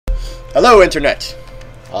Hello, Internet!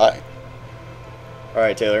 Hi.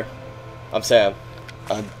 Alright, Taylor. I'm Sam.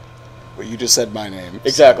 Well, you just said my name.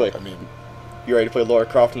 Exactly. So, I mean... You ready to play Lara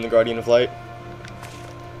Croft in the Guardian of Light?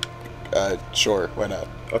 Sure. Why not?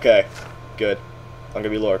 Okay. Good. I'm gonna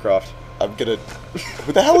be Lara Croft. I'm gonna...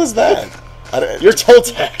 Who the hell is that? You're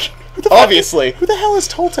Toltec! Obviously! Who the hell is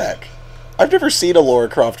Toltec? I've never seen a Lara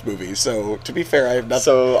Croft movie, so to be fair, I have not.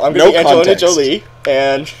 So I'm gonna be Angelina Jolie,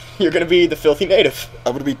 and you're gonna be the filthy native.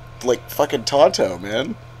 I'm gonna be like fucking Tonto,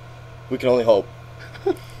 man. We can only hope.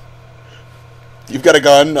 You've got a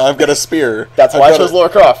gun, I've got a spear. That's why I chose Lara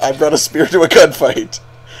Croft. I've brought a spear to a gunfight.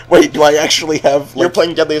 Wait, do I actually have? Like... You're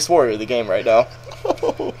playing Deadliest Warrior, the game, right now.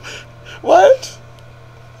 What?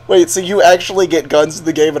 Wait, so you actually get guns in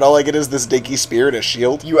the game, and all I get is this dinky spear and a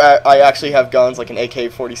shield? I actually have guns like an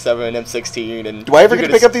AK-47, M16, and... Do I ever get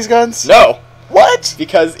to pick up these guns? No! What?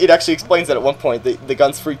 Because it actually explains that at one point. The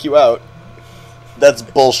guns freak you out. That's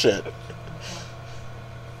bullshit.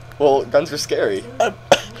 Well, guns are scary.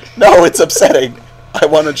 No, it's upsetting. I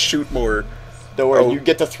want to shoot more. Don't worry, you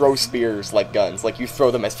get to throw spears like guns. Like, you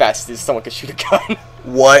throw them as fast as someone can shoot a gun.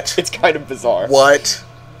 What? It's kind of bizarre. What?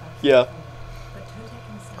 Yeah.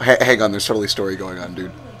 Hang on, there's totally a story going on,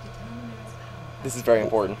 dude. This is very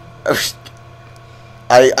important.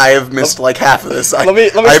 I have missed like half of this. Let me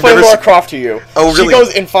explain Lara Croft to you. Oh, really? She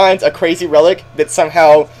goes and finds a crazy relic that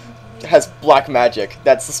somehow has black magic.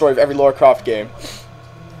 That's the story of every Lara Croft game.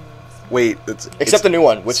 Wait, except the new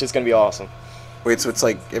one, which is going to be awesome. Wait, so it's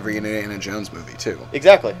like every Indiana Jones movie, too.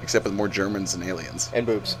 Exactly. Except with more Germans and aliens. And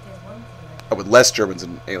boobs. Oh, with less Germans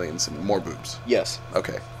and aliens and more boobs. Yes.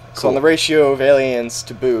 Okay. So on the ratio of aliens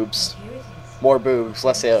to boobs, more boobs,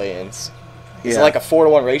 less aliens. Is it like a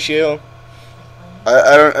 4-to-1 ratio?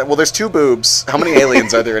 I don't. Well, there's 2 boobs. How many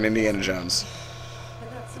aliens are there in Indiana Jones?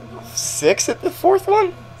 6 at the 4th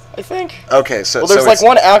one, I think. Okay, so well, there's like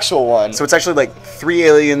one actual one. So it's actually like 3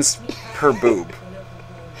 aliens per boob.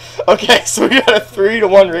 Okay, so we got a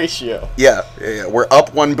 3-to-1 ratio. Yeah. We're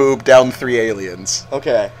up 1 boob, down 3 aliens.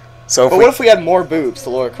 Okay. So, but what if we had more boobs to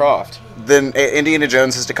Lara Croft? Then Indiana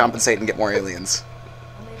Jones has to compensate and get more aliens.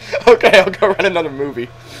 Okay, I'll go run another movie.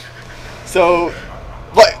 So,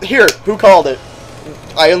 but here, who called it?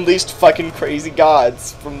 I unleashed fucking crazy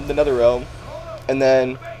gods from the Netherrealm, and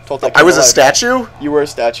then Toltec. I was a statue? You were a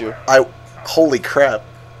statue. Holy crap!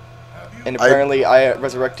 And apparently, I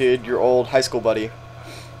resurrected your old high school buddy.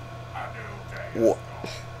 What?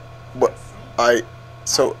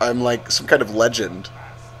 So I'm like some kind of legend.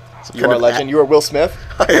 You are a legend. You are Will Smith.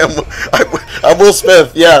 I'm Will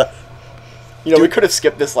Smith. Yeah. You know, we could have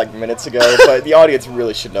skipped this like minutes ago, but the audience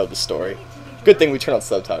really should know the story. Good thing we turn on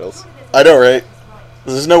subtitles. I know, right?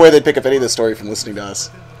 There's no way they'd pick up any of this story from listening to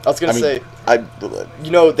us. I was gonna say,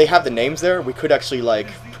 you know, they have the names there. We could actually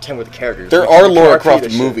like pretend we're the characters. There are Lara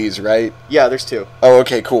Croft movies, right? Yeah, there's 2. Oh,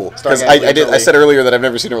 okay, cool. Because I said earlier that I've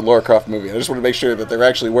never seen a Lara Croft movie, and I just want to make sure that there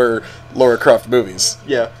actually were Lara Croft movies.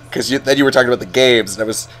 Yeah. Because then you were talking about the games, and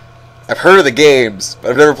I've heard of the games, but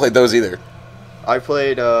I've never played those either. I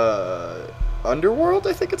played Underworld,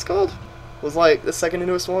 I think it's called. Was like the second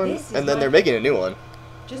newest one, and then they're making a new one.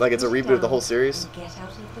 Like it's a reboot of the whole series.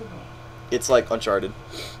 It's like Uncharted.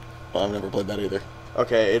 Well, I've never played that either.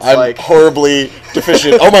 Okay, it's I'm horribly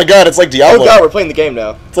deficient. Oh my god, it's like Diablo. Oh god, we're playing the game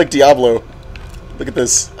now. It's like Diablo. Look at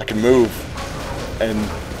this. I can move. And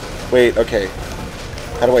wait, okay.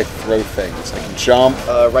 How do I throw things? I can jump.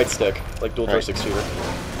 Right stick, like dual joystick shooter.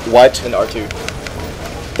 What? And R2.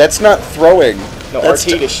 That's not throwing. No, that's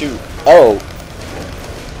RT to shoot. Oh.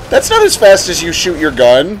 That's not as fast as you shoot your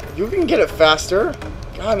gun. You can get it faster.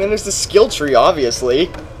 God, man, there's the skill tree, obviously.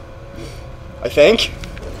 I think.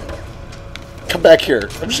 Come back here.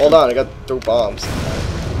 Hold on, I got to throw bombs.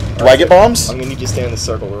 Do I get bombs? I'm gonna need you to stay in the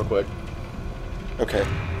circle real quick. Okay.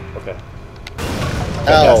 Okay.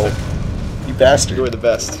 Ow. You bastard. You were the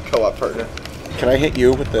best co-op partner. Can I hit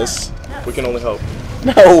you with this? We can only hope.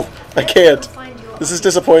 No, I can't. This is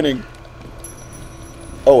disappointing.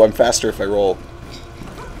 Oh, I'm faster if I roll.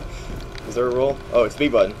 Is there a roll? Oh, it's B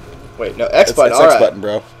button. Wait, no, X button. It's all X right. button,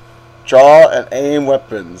 bro. Draw and aim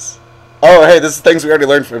weapons. Oh, hey, this is things we already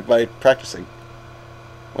learned by practicing.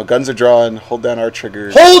 While guns are drawn, hold down R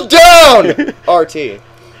trigger. Hold down! RT.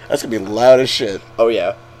 That's gonna be loud as shit. Oh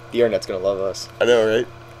yeah, the internet's gonna love us. I know, right?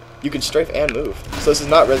 You can strafe and move. So this is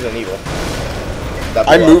not Resident Evil.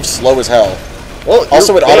 I move slow as hell. Well,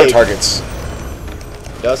 also, it auto targets.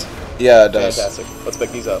 Does? Yeah, it does. Fantastic. Let's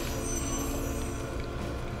pick these up.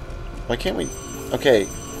 Why can't we? Okay,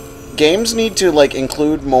 games need to like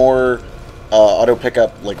include more auto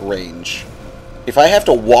pickup like range. If I have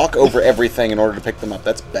to walk over everything in order to pick them up,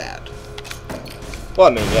 that's bad. Well, I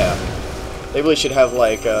mean, yeah. They really should have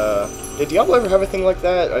like. Did Diablo ever have a thing like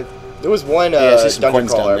that? There was one Yeah, I see some dungeon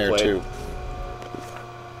coins crawler down I there played. too.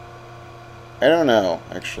 I don't know,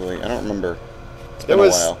 actually. I don't remember. It's been There a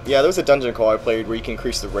was while. yeah, there was a dungeon crawler I played where you can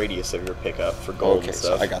increase the radius of your pickup for gold Okay, and so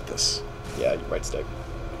stuff. I got this. Yeah, right stick.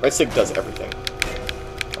 Right stick does everything.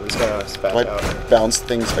 I'm just gonna spat Do I out. bounce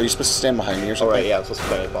things? Are you supposed to stand behind me or Oh something? right, yeah, I'm supposed to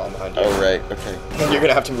plant a bomb behind you. Oh, right, okay. And you're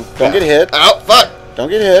gonna have to move. Don't back. get hit. Ow! Fuck! Don't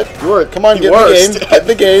get hit. You were Come on, the get worst. in the game. Get in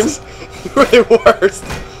the game. You were the worst.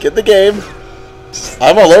 Get in the game.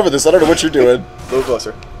 I'm all over this. I don't know what you're doing. A little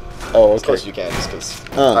closer. Oh, As close as okay. you can, just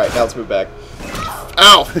because. Uh. Alright, now let's move back.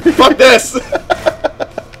 Ow! Fuck this!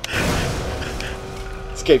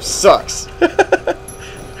 This game sucks. I don't know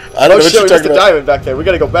Oh what shit, you're we missed talking a about. diamond back there. We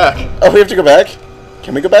gotta go back. Oh, we have to go back?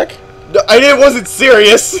 Can we go back? No, it wasn't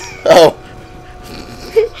serious. Oh.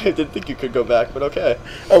 I didn't think you could go back, but okay.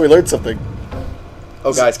 Oh, we learned something.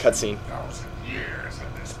 Oh, guys, cutscene.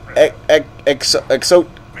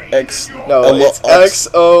 No, it's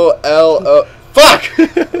X-O-L-O... Fuck!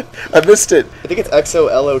 I missed it. I think it's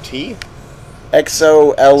X-O-L-O-T?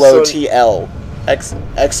 X-O-L-O-T-L.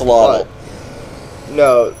 X-Lotl.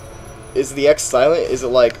 No. Is the X silent? Is it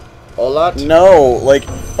like Olat? No, like,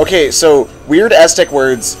 okay, so weird Aztec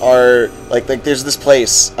words are, like there's this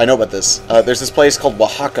place, I know about this, there's this place called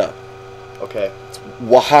Oaxaca. Okay.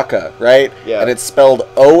 Oaxaca, right? Yeah. And it's spelled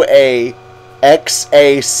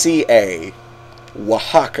O-A-X-A-C-A.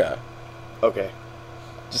 Oaxaca. Okay.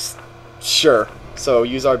 Just... Sure. So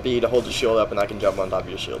use RB to hold your shield up and I can jump on top of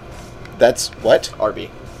your shield. That's, what? RB.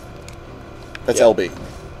 That's Yeah. LB.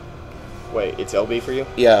 Wait, it's LB for you?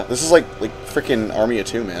 Yeah, this is like freaking Army of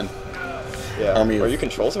Two, man. Yeah. Army Are of- you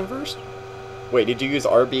controls in first? Wait, did you use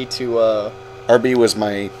RB to, RB was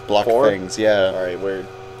my block Four? things, yeah. Alright, weird.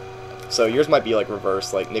 So yours might be like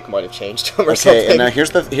reverse, like Nick might have changed them or something. Okay, and now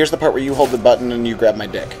here's the part where you hold the button and you grab my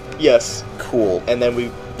dick. Yes. Cool. And then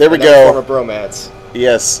we... There we and then go. form a bromance.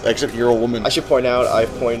 Yes, except you're a woman. I should point out, I've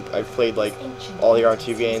played like all the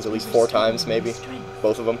R2 games at least 4 times, maybe.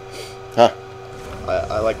 Both of them. Huh.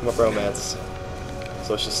 I like my bromance.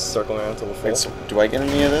 So it's just circling around until we're full. Wait, so do I get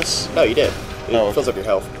any of this? No, you did. It Oh, okay. fills up your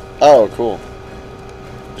health. Oh, cool.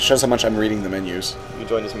 It shows how much I'm reading the menus. You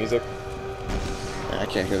join this music? I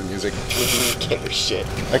can't hear the music. Can't hear shit.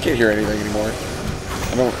 I can't hear anything anymore.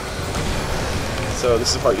 I don't... So this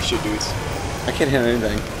is the part you shoot dudes. I can't hear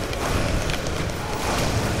anything.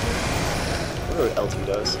 I wonder what L2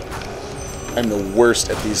 does. I'm the worst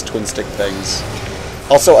at these twin stick things.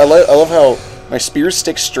 Also, I love how my spears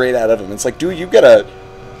stick straight out of him. It's like, dude, you got a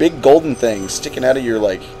big golden thing sticking out of your,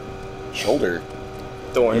 like, shoulder.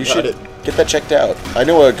 Don't worry You about should it. get that checked out. I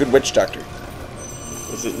know a good witch doctor.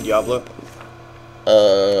 Is it in Diablo?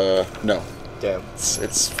 No. Damn.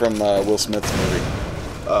 It's from Will Smith's movie.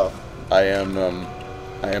 Oh. I am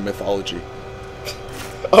mythology.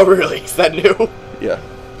 Oh really? Is that new? Yeah.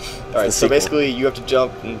 Alright, the so sequel. basically you have to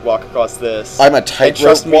jump and walk across this. I'm a And tightrope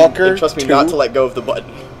trust me- walker. and trust me too. not to let go of the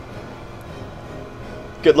button.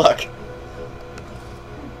 Good luck.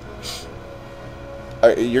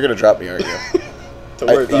 You're gonna drop me, aren't you? Don't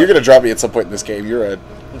worry about You're it. gonna drop me at some point in this game. You're I'm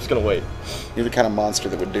just gonna wait. the kind of monster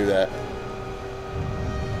that would do that.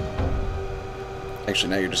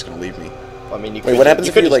 Actually, now you're just gonna leave me. I mean, you Wait, could, what happens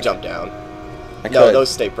you if could you, just like- jump down. I No, could. those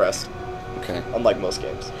stay pressed, Okay. unlike most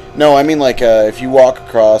games. No, I mean like if you walk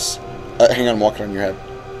across. Hang on, I'm walking on your head.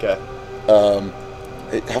 Okay.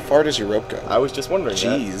 How far does your rope go? I was just wondering that.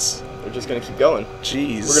 Jeez. We're just gonna keep going.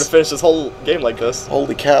 Jeez. We're gonna finish this whole game like this.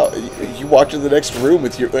 Holy cow! You walked into the next room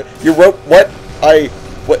with your rope. What?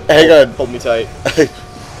 What? Hang on. Hold me tight.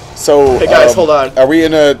 So. Hey, guys, hold on. Are we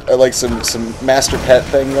in a like some master pet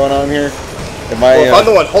thing going on here? Am I? Well, if I'm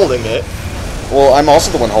the one holding it, Well, I'm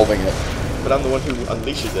also the one holding it. but I'm the one who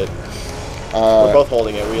unleashes it. We're both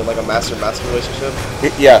holding it. Are we in like a master-master relationship?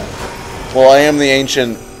 Yeah. Well, I am the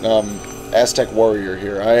ancient Aztec warrior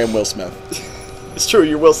here. I am Will Smith. It's true,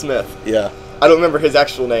 you're Will Smith. Yeah. I don't remember his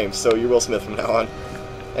actual name, so you're Will Smith from now on.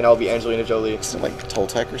 And I'll be Angelina Jolie. Isn't it like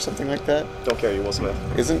Toltec or something like that? Don't care, you're Will Smith.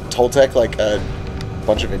 Isn't Toltec like a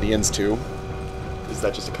bunch of Indians too? Is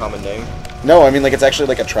that just a common name? No, I mean like it's actually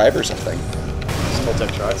like a tribe or something. Just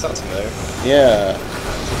Toltec tribe? Sounds familiar. Yeah.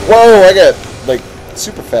 Whoa, I got like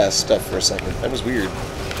super fast stuff for a second. That was weird.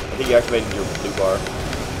 I think you activated your blue bar.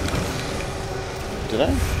 Did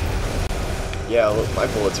I? Yeah, look, my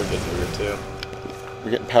bullets are getting weird too.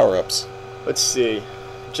 We're getting power-ups. Let's see.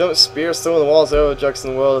 Jump spear, throw in the walls, arrow ejects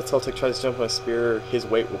in the world. If Toltec tries to jump on a spear, his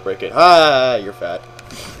weight will break it. Ah, you're fat.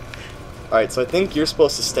 Alright, so I think you're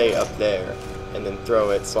supposed to stay up there and then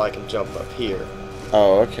throw it so I can jump up here.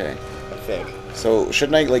 Oh, okay. I think. So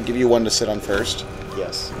shouldn't I like give you one to sit on first?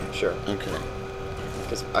 Yes, sure. Okay.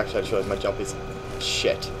 Because actually, I just realized my jump is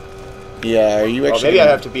shit. Yeah, are you Well, actually... maybe I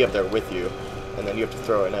have to be up there with you, and then you have to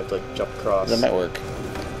throw it, and I have to like jump across. That might work.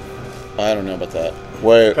 I don't know about that.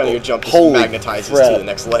 Wait, Kind of your jump just holy magnetizes crap. to the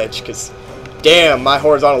next ledge, because damn, my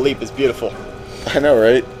horizontal leap is beautiful. I know,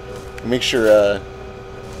 right? Make sure,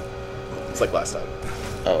 It's like last time.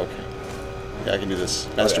 Oh, okay. Yeah, I can do this.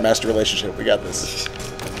 Okay. Master-master relationship. We got this.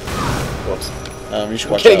 Whoops. You should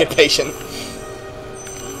I'm watch getting out. impatient.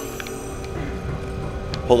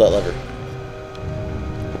 Pull that lever.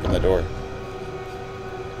 Open the door.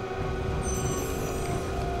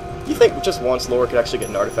 You think just once Laura could actually get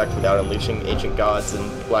an artifact without unleashing ancient gods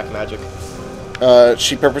and black magic?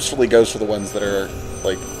 She purposefully goes for the ones that are,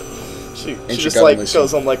 like... She Ancient just god like unleashing.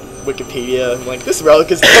 goes on like Wikipedia and like this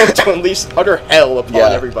relic is known to unleash utter hell upon Yeah,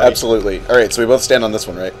 everybody. absolutely. Alright, so we both stand on this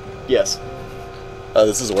one, right? Yes. Oh,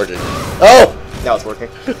 this is working. Oh! Now it's working.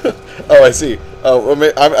 Oh, I see. Oh,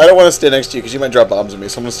 well, I don't want to stand next to you because you might drop bombs on me,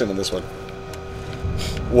 so I'm going to stand on this one.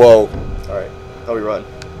 Whoa. Alright. How we run?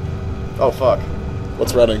 Oh fuck.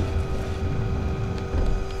 What's running?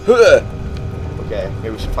 Huh. Okay, maybe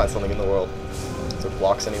we should find something in the world. Is there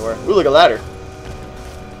blocks anywhere? Ooh, look, a ladder.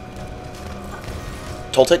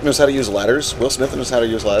 Toltec knows how to use ladders. Will Smith knows how to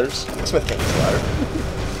use ladders. Smith can't use a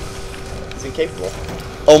ladder. He's incapable.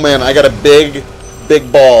 Oh man, I got a big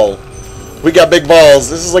ball. We got big balls.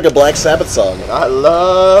 This is like a Black Sabbath song. I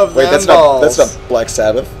love Wait, them that's balls. not Black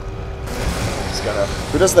Sabbath. Just gonna...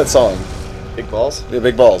 Who does that song? Big balls? Yeah,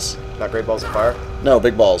 Big Balls. Not Great Balls of Fire? No,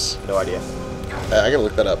 Big Balls. No idea. I gotta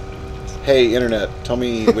look that up. Hey, internet, tell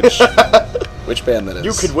me which which band that is.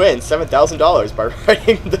 You could win $7,000 by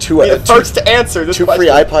writing the, Two- be the two- first to answer this Two question.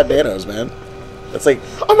 free iPod Nanos, man. That's like.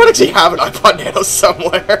 I might actually have an iPod Nano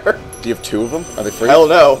somewhere. Do you have two of them? Are they free? Hell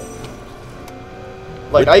no.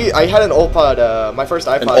 Like, I had an old pod, my first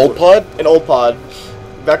iPod. An old pod? An old pod.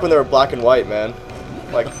 Back when they were black and white, man.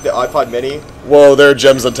 Like, the iPod Mini. Whoa, there are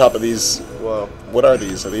gems on top of these. Whoa. What are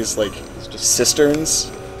these? Are these like just-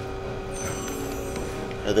 cisterns?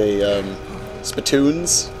 Are they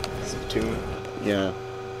spittoons? Spittoon. Yeah.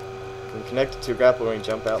 Can connect it to a grapple ring,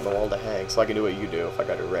 jump out in the wall to hang, so I can do what you do if I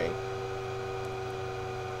got a ring.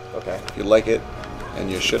 Okay. You like it,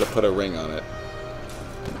 and you should have put a ring on it.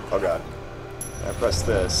 Oh god. I press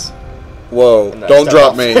this. Whoa! And I Don't step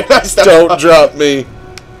drop off. me! I step Don't off. drop me!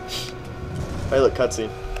 Hey, look, cutscene.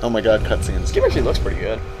 Oh my god, This cutscenes. game actually looks pretty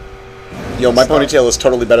good. Yo, my Stop. ponytail is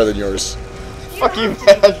totally better than yours. Fuck you,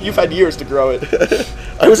 man. You've had years to grow it.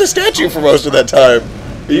 I was a statue for most of that time.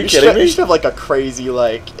 Are you kidding me? You should have like a crazy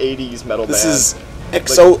like 80s metal This band.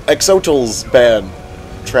 is Exotal's band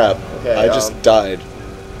trap. Okay, I just died.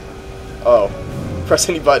 Oh. Press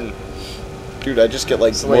any button. Dude, I just get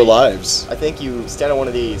like So more wait. lives. I think you stand on one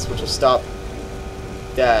of these, which will stop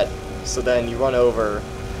that. So then you run over.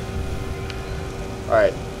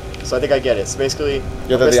 Alright. So I think I get it. So basically, Yeah, I'm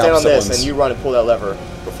they're gonna the stand on opposite this ones. and you run and pull that lever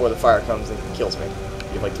before the fire comes and kills me.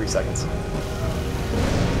 You have like 3 seconds.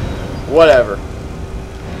 Whatever.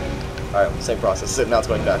 Alright, same process. Now it's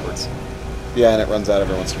going backwards. Yeah, and it runs out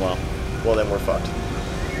every once in a while. Well, then we're fucked.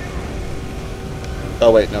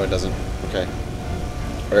 Oh wait, no it doesn't. Okay.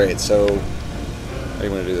 Alright, so how do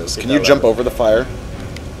you want to do this? Get Can you that jump lever. over the fire?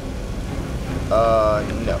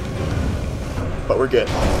 No. But we're good.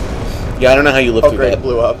 Yeah, I don't know how you live Oh through great, that. it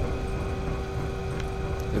blew up.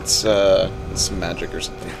 It's some magic or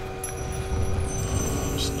something.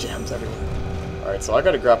 Just gems everywhere. Alright, so I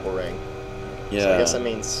got a grapple ring. Yeah. So I guess that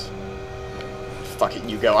means... Fuck it,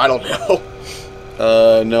 you go. I don't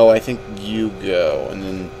know. No, I think you go, and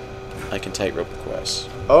then I can tightrope the quest.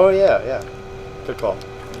 Oh, yeah, yeah. Good call.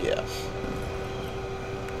 Yeah.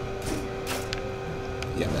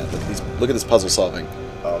 Yeah, man. Look at this puzzle solving.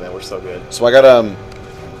 Oh, man, we're so good. So I gotta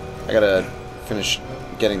finish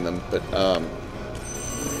getting them, but I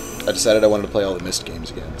decided I wanted to play all the Myst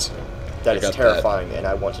games again. So That I is got terrifying, and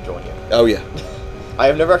I want to join you. Oh yeah. I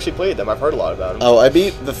have never actually played them. I've heard a lot about them. Oh, I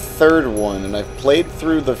beat the third one, and I've played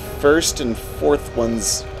through the first and fourth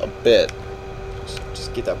ones a bit.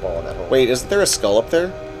 Just get that ball in that hole. Wait, isn't there a skull up there?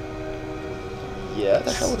 Yes. What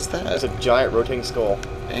the hell is that? There's a giant rotating skull.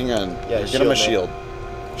 Hang on. Yeah, Get him a shield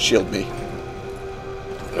shield. Shield me.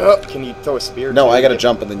 Can you throw a spear? No, too? I gotta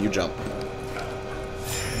jump and then you jump.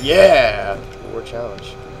 Yeah! War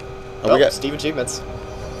challenge. Oh, Well, we got Steam achievements.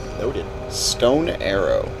 Noted. stone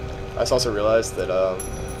arrow. I just also realized that I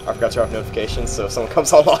forgot to turn off notifications, so if someone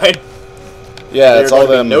comes online, Yeah, they're it's going all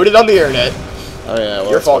to be them. noted on the internet. Oh yeah, well,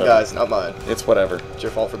 Your it's fault, whatever. guys, not mine. It's whatever. It's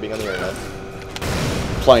your fault for being on the internet.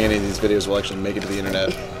 Playing any of these videos will actually make it to the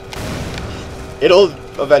internet. It'll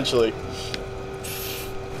eventually.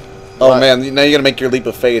 Oh But- man, now you gotta make your leap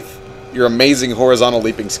of faith. Your amazing horizontal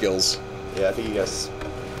leaping skills. Yeah, I think you guys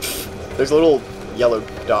There's a little yellow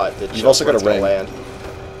dot that You've also got a where it's gonna ring.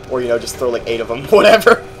 land. Or, you know, just throw like 8 of them,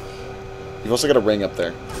 whatever. You've also got a ring up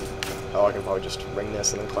there. Oh, I can probably just ring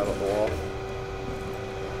this and then climb up the wall.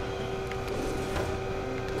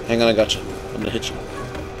 Hang on, I got you. I'm gonna hit you.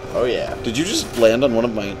 Oh, yeah. Did you just land on one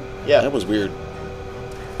of my... Yeah. That was weird.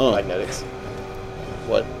 Oh. Magnetics.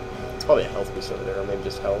 What? It's probably a health boost over there, or maybe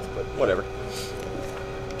just health, but whatever.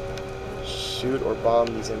 Shoot or bomb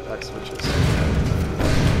these impact switches.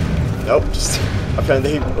 Nope, just...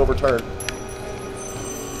 apparently they overturn.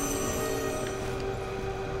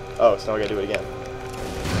 Oh, so now I gotta do it again.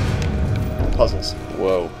 Puzzles.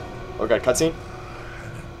 Whoa. Oh, we got a cutscene?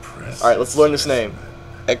 Alright, let's learn this name.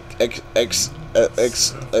 So,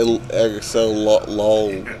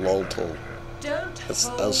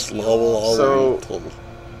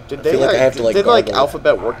 did they did like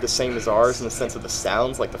alphabet work the same as ours in the sense of the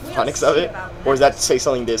sounds, like the phonics of it? Or does that say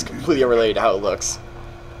something that is completely unrelated to how it looks?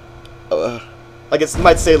 Like it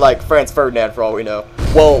might say like Franz Ferdinand for all we know.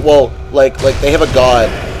 Well, like they have a god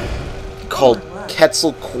called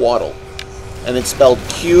Quetzalcoatl, and it's spelled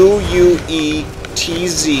Quetz.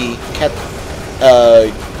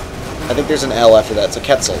 I think there's an L after that, so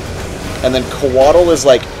Quetzal, and then Coatl is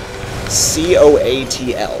like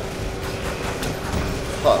Coatl.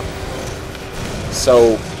 Huh.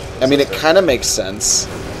 So, I mean, it kind of makes sense.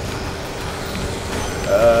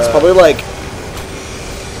 It's probably like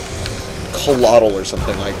Colotl or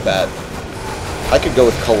something like that. I could go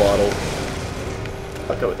with Colotl.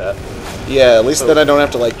 I'll go with that. Yeah, at least then I don't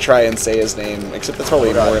have to like try and say his name. Except that's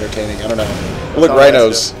probably more entertaining. I don't know. Look,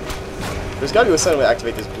 rhinos. There's got to be a way to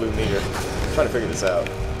activate this blue meter. I'm trying to figure this out.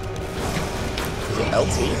 Is it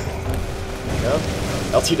LT? No?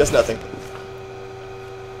 LT does nothing.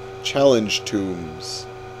 Challenge tombs.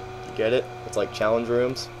 You get it? It's like challenge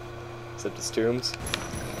rooms, except it's tombs.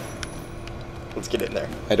 Let's get in there.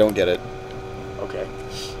 I don't get it. Okay.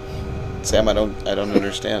 Sam, I don't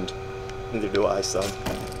understand. Neither do I, son.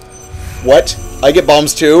 What? I get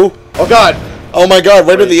bombs too? Oh god! Oh my god,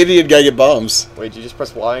 where did the Indian guy get bombs? Wait, did you just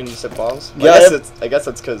press Y and you said bombs? Yeah, I guess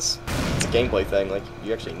that's because it's a gameplay thing, like,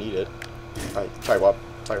 you actually need it. Alright, tight wop.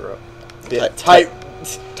 Tight rope. I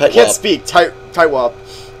can't speak. Tight wop.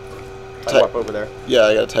 Tight wop over there. Yeah,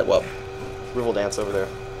 I got a tight wop. Rival dance over there.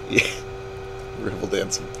 Yeah. Rival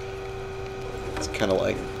dancing. It's kind of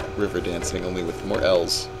like river dancing, only with more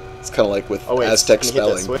L's. It's kind of like with Aztec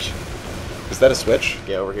spelling. Hit that switch? Is that a switch?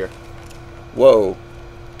 Yeah, over here. Whoa.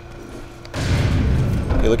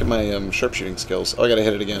 Hey, look at my sharpshooting skills. Oh, I gotta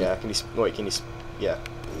hit it again. Yeah, wait, can you... Yeah.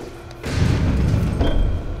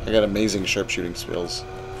 I got amazing sharpshooting skills.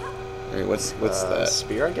 Alright, what's that?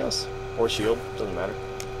 Spear, I guess? Or shield, doesn't matter.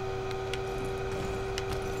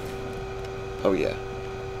 Oh, yeah.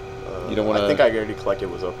 You don't want to... I think I already collected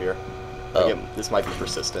what was up here. Oh. This might be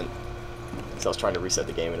persistent. So I was trying to reset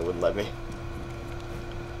the game and it wouldn't let me.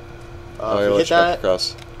 If you hit that,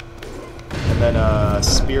 across. and then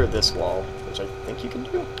spear this wall, which I think you can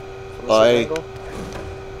do. From a certain angle.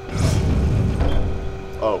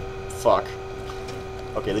 Oh, fuck.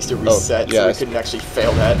 Okay, at least it reset, so we couldn't actually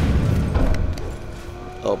fail that.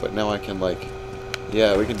 Oh, but now I can, like...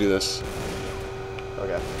 Yeah, we can do this.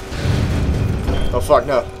 Okay. Oh, fuck,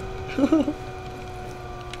 no.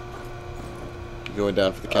 Going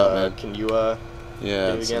down for the count, man. Can you,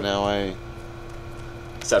 Yeah, so now I...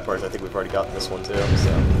 Sad part is I think we've already gotten this one, too,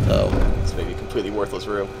 so... Oh. It's maybe a completely worthless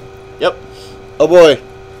room. Yep. Oh, boy.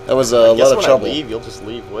 That was a lot of trouble. I leave, you'll just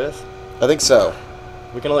leave with? I think so.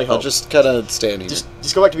 We can only hope. I'll just kind of stand here. Just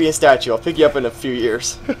go back to being a statue. I'll pick you up in a few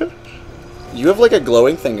years. You have, like, a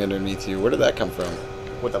glowing thing underneath you. Where did that come from?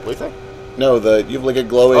 What, that blue thing? No, you have, like, a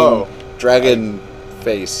glowing dragon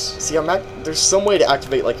face. See, there's some way to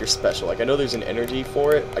activate, like, your special. Like, I know there's an energy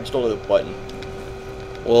for it. I just don't know the button.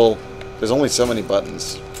 Well, there's only so many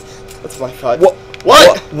buttons. That's my god. What?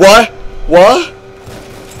 What?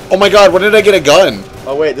 Oh my god, when did I get a gun?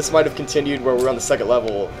 Oh wait, this might have continued where we're on the second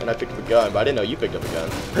level, and I picked up a gun, but I didn't know you picked up a gun.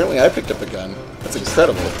 Apparently I picked up a gun. That's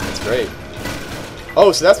incredible. That's great.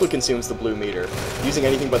 Oh, so that's what consumes the blue meter. Using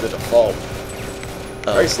anything but the default.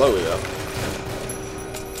 Very slowly, though.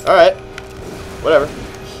 Alright. Whatever.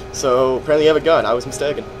 So, apparently you have a gun. I was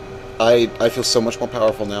mistaken. I feel so much more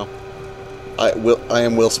powerful now. I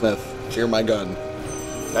am Will Smith. Here's my gun.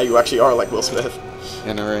 Now you actually are like Will Smith.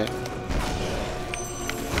 Yeah, no, right?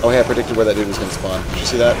 Oh, hey, I predicted where that dude was going to spawn. Did you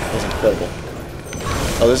see that? That was incredible.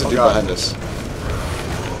 Oh, there's a dude behind us.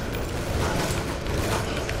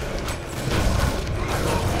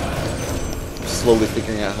 I'm slowly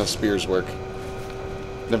figuring out how spears work.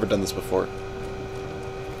 Never done this before.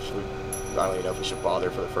 I don't even know if we should bother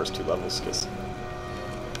for the first 2 levels, because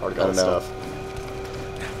I've already got stuff.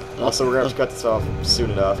 Also, we're gonna have to cut this off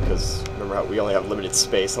soon enough because remember how we only have limited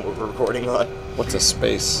space on what we're recording on. What's a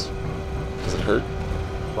space? Does it hurt?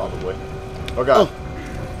 Probably. Oh god.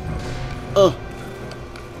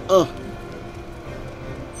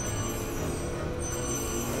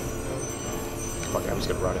 Fuck it, I'm just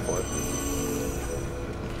gonna run it for it.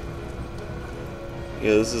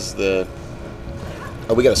 Yeah, this is the...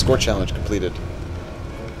 Oh, we got a score challenge completed.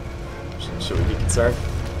 Should we be concerned?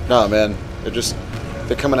 Nah, man.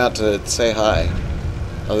 They're coming out to say hi.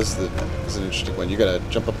 Oh, this is an interesting one. You gotta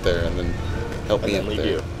jump up there and then help me And up then leave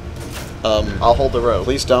there. you. I'll hold the rope.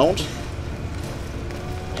 Please don't.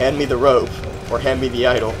 Hand me the rope, or hand me the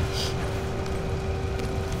idol.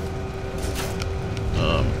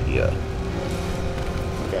 Yeah.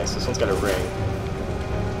 Okay, so this one's got a ring.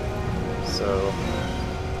 So,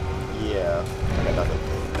 yeah, I got nothing.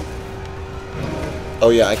 Oh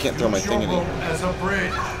yeah, I can't throw my Use thing in your here. boat as a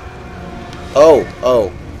bridge.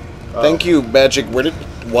 Oh. Thank you, magic. Where did...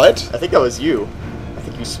 What? I think that was you. I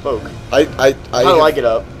think you spoke. How How do I get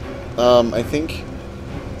up? I think...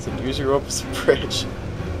 So use your rope as a bridge.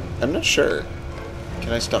 I'm not sure.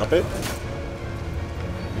 Can I stop it?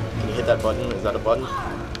 Can you hit that button? Is that a button?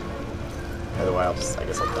 Otherwise, I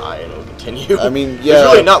guess I'll die and it'll continue. I mean, yeah.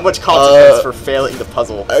 There's really not much consequence for failing the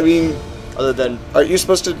puzzle. I mean... Other than... Aren't you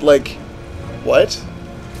supposed to, like... What?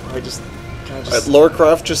 Can I just... Lara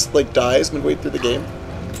Croft just, like, dies midway through the game?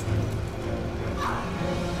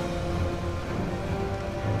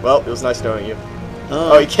 Well, it was nice knowing you.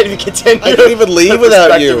 Oh, you can't even continue. I can't even leave My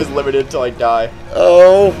without you. perspective is limited until I die.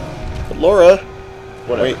 Oh, Laura.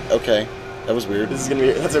 Whatever. Wait, okay. That was weird. This is gonna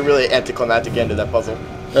be... That's a really anticlimactic end to that puzzle.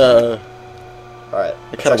 Alright.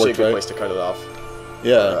 It's kinda actually a worked, good right? place to cut it off.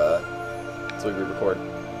 Yeah. So we re-record.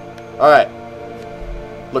 Alright.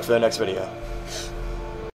 Look for the next video.